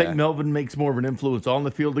 yeah. I think Melvin makes more of an influence on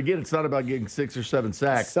the field. Again, it's not about getting 6 or 7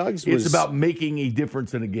 sacks. It's about making a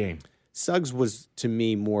difference in a game. Suggs was, to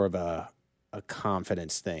me, more of a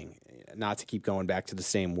confidence thing. Not to keep going back to the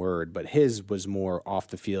same word, but his was more off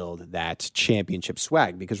the field, that championship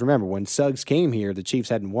swag. Because remember, when Suggs came here, the Chiefs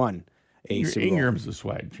hadn't won a Super Bowl. Ingram's the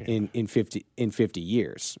swag champ in 50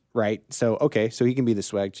 years, right? So so he can be the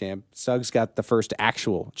swag champ. Suggs got the first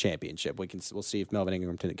actual championship. We'll see if Melvin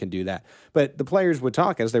Ingram can do that. But the players would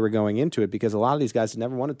talk as they were going into it because a lot of these guys had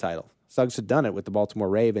never won a title. Suggs had done it with the Baltimore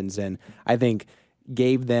Ravens, and I think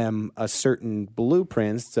gave them a certain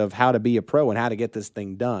blueprint of how to be a pro and how to get this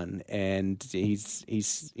thing done. And he's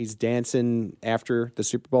dancing after the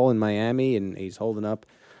Super Bowl in Miami, and he's holding up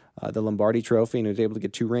the Lombardi Trophy, and he was able to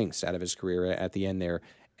get 2 rings out of his career at the end there.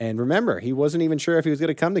 And remember, he wasn't even sure if he was going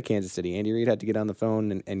to come to Kansas City. Andy Reid had to get on the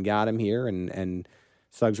phone and got him here, and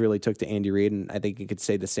Suggs really took to Andy Reid, and I think you could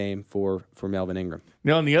say the same for Melvin Ingram.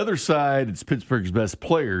 Now, on the other side, it's Pittsburgh's best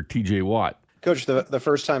player, T.J. Watt. Coach, the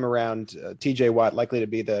first time around, T.J. Watt likely to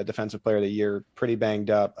be the Defensive Player of the Year, pretty banged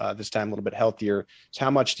up, this time a little bit healthier. So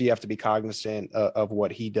how much do you have to be cognizant of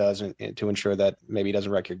what he does to ensure that maybe he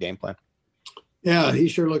doesn't wreck your game plan? Yeah, he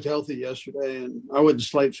sure looked healthy yesterday, and I wouldn't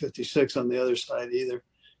slight 56 on the other side either.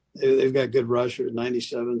 They've got good rushers,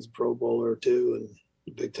 97's a Pro Bowler too, and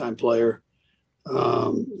a big-time player.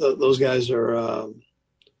 Those guys are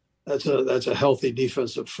that's a healthy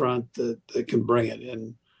defensive front that can bring it,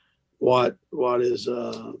 and Watt is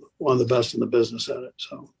one of the best in the business at it.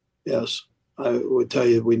 So yes, I would tell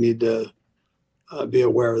you we need to be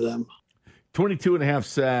aware of them. 22.5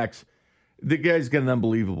 sacks. The guy's got an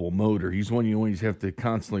unbelievable motor. He's one you always have to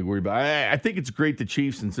constantly worry about. I think it's great the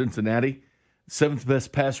Chiefs in Cincinnati, 7th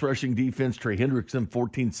best pass rushing defense. Trey Hendrickson,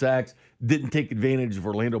 14 sacks. Didn't take advantage of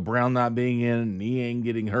Orlando Brown not being in, and he ain't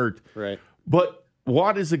getting hurt. Right. But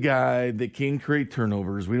Watt is a guy that can create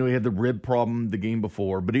turnovers. We know he had the rib problem the game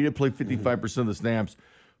before, but he did play 55% of the snaps.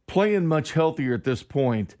 Playing much healthier at this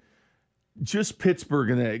point. Just Pittsburgh,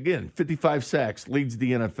 and again, 55 sacks, leads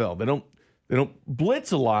the NFL. They don't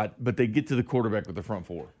blitz a lot, but they get to the quarterback with the front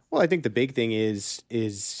four. Well, I think the big thing is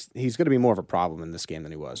he's going to be more of a problem in this game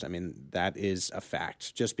than he was. I mean, that is a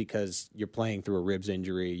fact. Just because you're playing through a ribs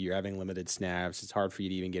injury, you're having limited snaps, it's hard for you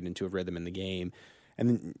to even get into a rhythm in the game.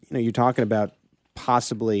 And you're talking about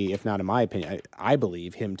possibly, if not in my opinion, I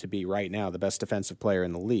believe him to be right now the best defensive player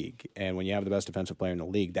in the league. And when you have the best defensive player in the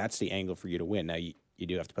league, that's the angle for you to win. Now, you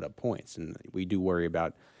do have to put up points, and we do worry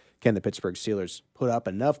about, can the Pittsburgh Steelers put up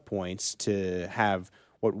enough points to have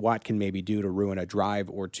what Watt can maybe do to ruin a drive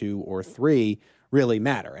or 2 or 3 really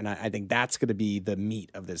matter? And I think that's going to be the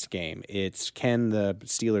meat of this game. It's, can the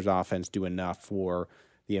Steelers offense do enough for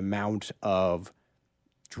the amount of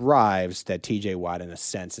drives that TJ Watt, in a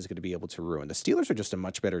sense, is going to be able to ruin? The Steelers are just a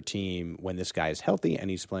much better team when this guy is healthy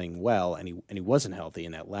and he's playing well, and he wasn't healthy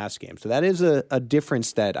in that last game. So that is a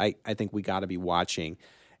difference that I think we got to be watching.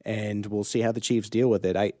 And we'll see how the Chiefs deal with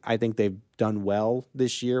it. I think they've done well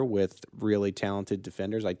this year with really talented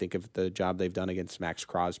defenders. I think of the job they've done against Max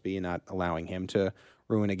Crosby and not allowing him to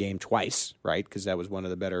ruin a game twice, right? Because that was one of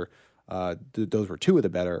the better those were 2 of the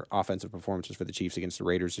better offensive performances for the Chiefs against the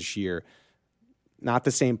Raiders this year. Not the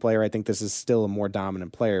same player. I think this is still a more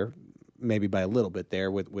dominant player, maybe by a little bit there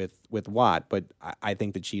with Watt. But I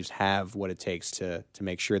think the Chiefs have what it takes to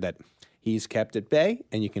make sure that he's kept at bay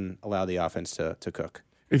and you can allow the offense to cook.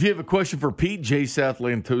 If you have a question for Pete, Jay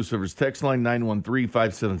Southland, Toast Overs, text line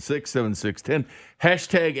 913-576-7610.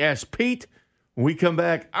 Hashtag Ask Pete. When we come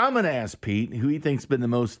back, I'm going to ask Pete who he thinks has been the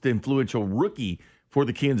most influential rookie for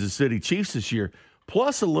the Kansas City Chiefs this year,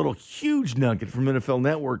 plus a little huge nugget from NFL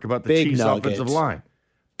Network about the Chiefs offensive line.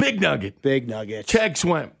 Big nugget. Big nugget. Chag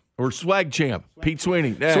Swamp, or Swag Champ. Pete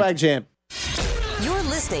Sweeney. Next. Swag Champ. You're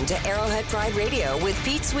listening to Arrowhead Pride Radio with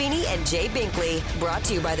Pete Sweeney and Jay Binkley. Brought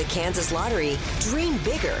to you by the Kansas Lottery. Dream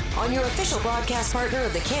bigger on your official broadcast partner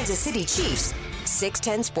of the Kansas City Chiefs.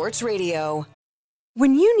 610 Sports Radio.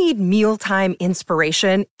 When you need mealtime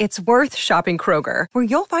inspiration, it's worth shopping Kroger, where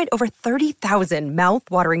you'll find over 30,000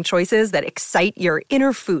 mouth-watering choices that excite your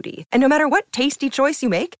inner foodie. And no matter what tasty choice you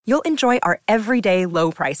make, you'll enjoy our everyday low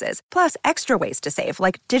prices, plus extra ways to save,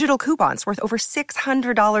 like digital coupons worth over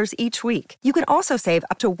 $600 each week. You can also save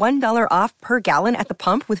up to $1 off per gallon at the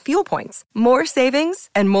pump with fuel points. More savings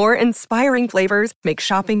and more inspiring flavors make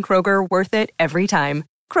shopping Kroger worth it every time.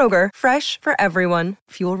 Kroger, fresh for everyone.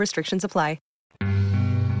 Fuel restrictions apply.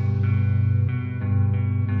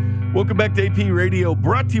 Welcome back to AP Radio,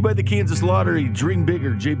 brought to you by the Kansas Lottery. Dream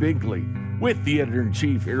bigger, Jay Binkley, with the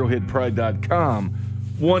editor-in-chief, arrowheadpride.com,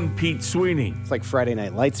 one Pete Sweeney. It's like Friday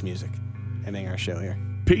Night Lights music ending our show here.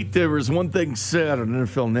 Pete, there was one thing said on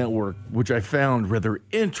NFL Network, which I found rather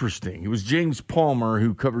interesting. It was James Palmer,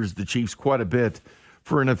 who covers the Chiefs quite a bit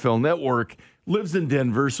for NFL Network, lives in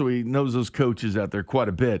Denver, so he knows those coaches out there quite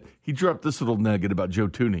a bit. He dropped this little nugget about Joe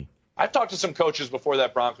Thuney. I've talked to some coaches before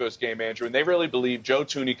that Broncos game, Andrew, and they really believe Joe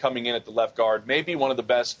Thuney coming in at the left guard may be one of the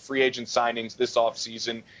best free agent signings this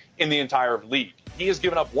offseason in the entire league. He has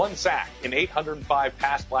given up 1 sack in 805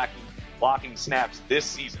 pass blocking snaps this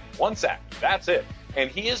season. 1 sack. That's it. And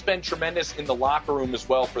he has been tremendous in the locker room as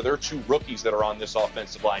well for their 2 rookies that are on this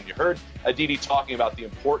offensive line. You heard Aditi talking about the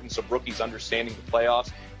importance of rookies understanding the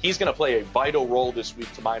playoffs. He's going to play a vital role this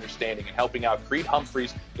week, to my understanding, in helping out Creed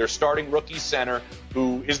Humphreys, their starting rookie center,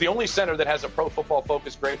 who is the only center that has a Pro Football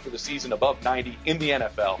Focus grade for the season above 90 in the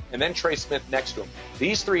NFL, and then Trey Smith next to him.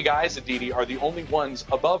 These 3 guys, Aditi, are the only ones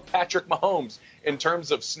above Patrick Mahomes in terms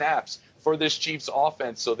of snaps for this Chiefs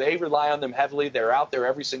offense. So they rely on them heavily. They're out there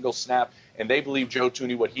every single snap, and they believe Joe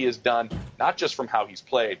Thuney, what he has done, not just from how he's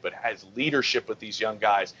played, but his leadership with these young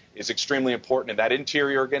guys, is extremely important. And that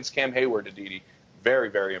interior against Cam Hayward, Aditi,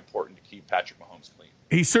 very, very important to keep Patrick Mahomes clean.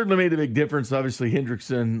 He certainly made a big difference. Obviously,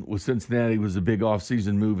 Hendrickson with Cincinnati was a big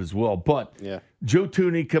offseason move as well. But Joe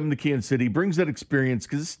Thuney coming to Kansas City brings that experience,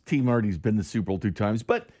 because this team already has been to the Super Bowl 2 times.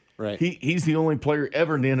 But he's the only player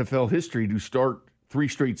ever in the NFL history to start 3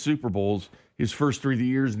 straight Super Bowls, his first 3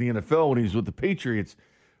 years in the NFL when he was with the Patriots.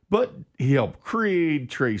 But he helped Creed,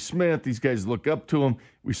 Trey Smith. These guys look up to him.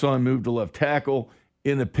 We saw him move to left tackle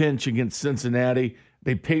in the pinch against Cincinnati.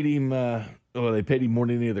 They paid him they paid him more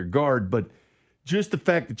than any other guard. But just the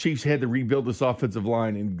fact the Chiefs had to rebuild this offensive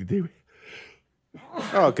line, and they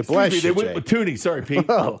bless you, they went Jay. with Thuney. Sorry, Pete.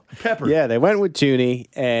 Pepper. Yeah, they went with Thuney,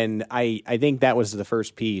 and I think that was the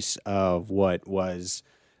first piece of what was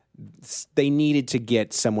they needed to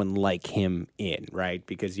get someone like him in, right?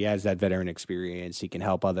 Because he has that veteran experience. He can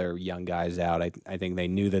help other young guys out. I think they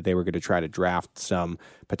knew that they were going to try to draft some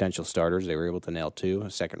potential starters. They were able to nail 2, a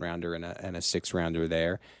 2nd rounder and a 6th rounder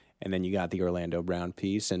there. And then you got the Orlando Brown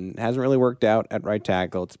piece, and it hasn't really worked out at right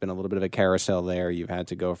tackle. It's been a little bit of a carousel there. You've had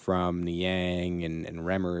to go from Niang and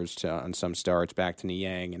Remmers on some starts back to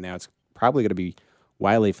Niang, and now it's probably going to be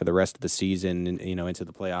Wiley for the rest of the season, and, into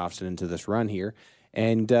the playoffs and into this run here.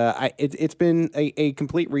 And it's been a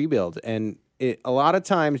complete rebuild. And a lot of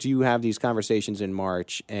times you have these conversations in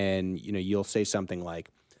March, and you'll say something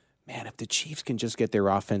like, "Man, if the Chiefs can just get their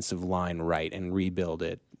offensive line right and rebuild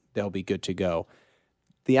it, they'll be good to go."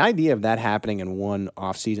 The idea of that happening in one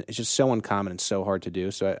offseason is just so uncommon and so hard to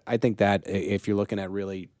do. So I think that if you're looking at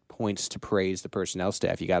really points to praise the personnel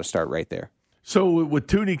staff, you got to start right there. So with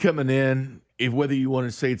Thuney coming in, whether you want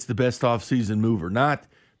to say it's the best offseason move or not,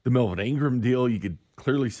 the Melvin Ingram deal, you could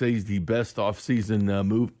clearly say is the best offseason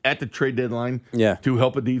move at the trade deadline to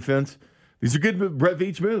help a defense. These are good Brett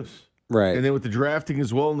Veach moves. Right. And then with the drafting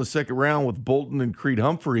as well in the 2nd round with Bolton and Creed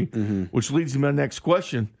Humphrey, which leads me to my next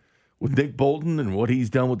question. With Nick Bolton and what he's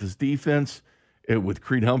done with his defense, with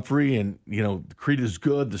Creed Humphrey, and, Creed is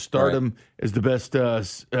good to start him as the best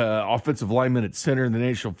offensive lineman at center in the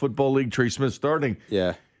National Football League, Trey Smith starting.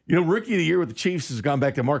 Yeah. Rookie of the year with the Chiefs has gone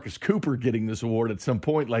back to Marcus Cooper getting this award at some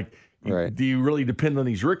point. Do you really depend on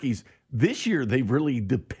these rookies? This year, they've really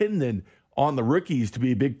depended on the rookies to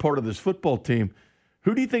be a big part of this football team.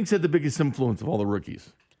 Who do you think's had the biggest influence of all the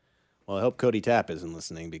rookies? Well, I hope Cody Tapp isn't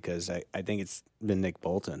listening, because I think it's been Nick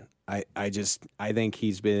Bolton. I think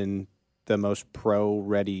he's been the most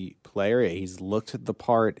pro-ready player. He's looked at the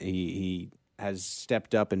part. He has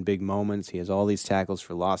stepped up in big moments. He has all these tackles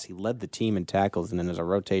for loss. He led the team in tackles, and then as a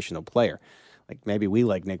rotational player. Maybe we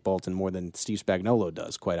like Nick Bolton more than Steve Spagnuolo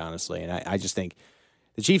does, quite honestly. And I just think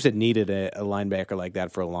the Chiefs had needed a linebacker like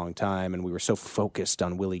that for a long time, and we were so focused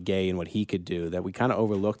on Willie Gay and what he could do that we kind of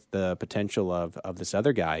overlooked the potential of this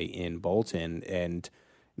other guy in Bolton. And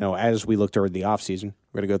as we look toward the offseason,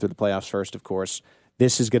 we're going to go through the playoffs first, of course.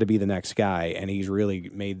 This is going to be the next guy, and he's really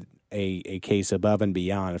made a case above and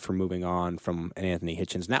beyond for moving on from Anthony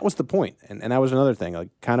Hitchens. And that was the point. And that was another thing,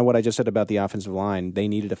 kind of what I just said about the offensive line. They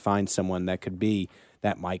needed to find someone that could be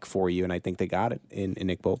that Mike for you, and I think they got it in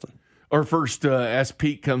Nick Bolton. Our first Ask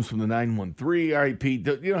Pete comes from the 913. All right, Pete,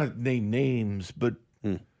 you don't have to name names, but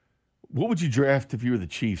what would you draft if you were the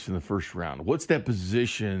Chiefs in the first round? What's that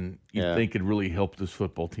position you think could really help this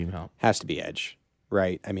football team out? Has to be edge,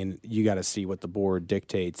 right? I mean, you got to see what the board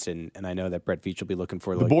dictates, and I know that Brett Veach will be looking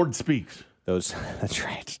for. The board speaks. That's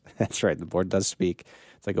right. That's right. The board does speak.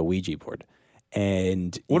 It's like a Ouija board.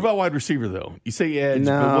 And what about wide receiver, though? You say edge,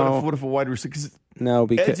 no, but what if a wide receiver? No,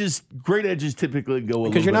 because great edges typically go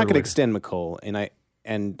because you're not going to extend McColl,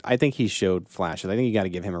 and I think he showed flashes. I think you got to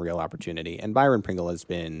give him a real opportunity. And Byron Pringle has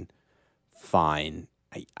been fine.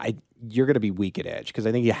 You're going to be weak at edge because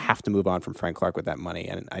I think you have to move on from Frank Clark with that money,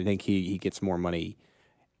 and I think he gets more money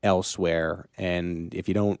elsewhere. And if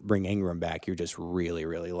you don't bring Ingram back, you're just really,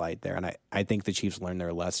 really light there. And I think the Chiefs learned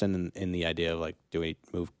their lesson in the idea of do we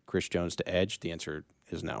move Chris Jones to edge? The answer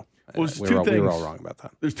is no. Well, we were all wrong about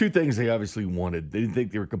that. There's 2 things they obviously wanted. They didn't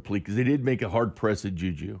think they were complete because they did make a hard press at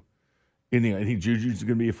Juju. And I think Juju's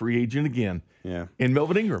going to be a free agent again. Yeah. And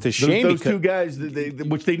Melvin Ingram. It's a shame those two guys,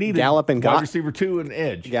 which they needed. Gallup and wide receiver 2 and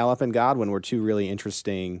edge. Gallup and Godwin were two really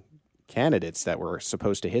interesting candidates that were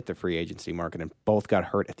supposed to hit the free agency market, and both got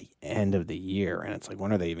hurt at the end of the year. And it's like,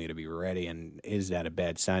 when are they even going to be ready? And is that a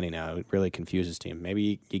bad signing now? It really confuses teams.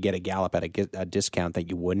 Maybe you get a Gallup at a discount that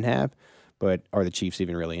you wouldn't have, but are the Chiefs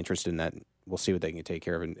even really interested in that? We'll see what they can take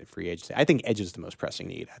care of in free agency. I think edge is the most pressing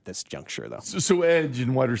need at this juncture, though. So edge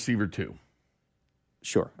and wide receiver 2.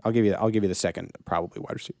 Sure, I'll give you the second, probably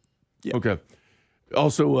wide receiver. Yeah. Okay.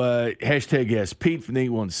 Also, hashtag Ask Pete from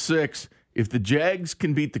 816. If the Jags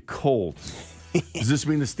can beat the Colts, does this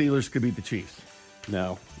mean the Steelers could beat the Chiefs?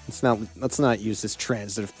 No, let's not use this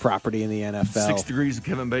transitive property in the NFL. 6 degrees of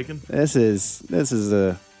Kevin Bacon. This is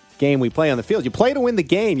a game we play on the field. You play to win the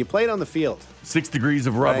game. You play it on the field. 6 degrees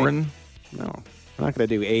of rubbering. Right? No, I'm not going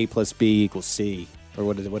to do A plus B equals C or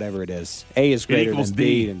whatever it is. A is greater than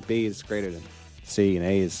B, and B is greater than C, and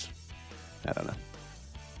A is, I don't know.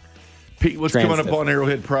 Pete, what's coming up on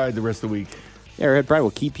Arrowhead Pride the rest of the week? Arrowhead Pride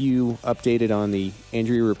will keep you updated on the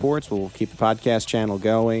injury reports. We'll keep the podcast channel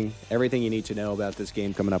going. Everything you need to know about this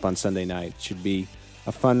game coming up on Sunday night. Should be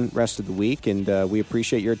a fun rest of the week, and we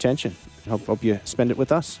appreciate your attention. Hope you spend it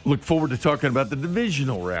with us. Look forward to talking about the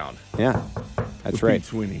divisional round. Yeah, that's right. Pete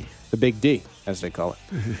Sweeney. The Big D, as they call it.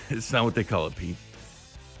 It's not what they call it, Pete.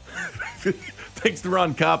 Thanks to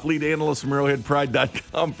Ron Kopp, lead analyst from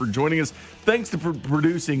ArrowheadPride.com, for joining us. Thanks to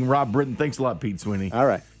producing Rob Britton. Thanks a lot, Pete Sweeney. All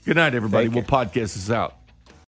right. Good night, everybody. We'll podcast this out.